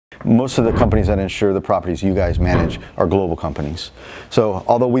most of the companies that insure the properties you guys manage are global companies. So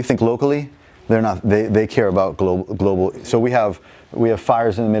although we think locally, they're not. They care about global. So we have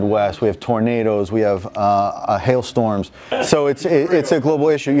fires in the Midwest, we have tornadoes, we have hailstorms. So it's a global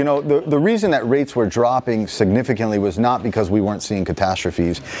issue. You know, the reason that rates were dropping significantly was not because we weren't seeing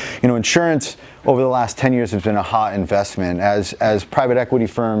catastrophes. You know, insurance over the last 10 years has been a hot investment as private equity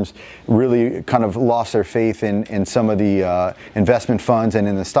firms really kind of lost their faith in some of the investment funds, and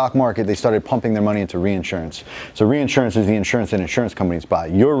in the stock market they started pumping their money into reinsurance. So reinsurance is the insurance that insurance companies buy.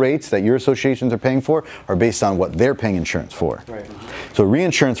 Your rates that your associations are paying for are based on what they're paying insurance for. Right. So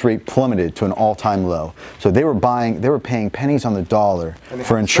reinsurance rate plummeted to an all-time low. So they were paying pennies on the dollar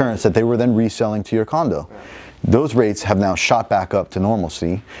for insurance that they were then reselling to your condo. Right. Those rates have now shot back up to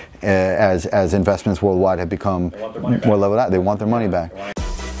normalcy as investments worldwide have become more leveled out. They want their money back.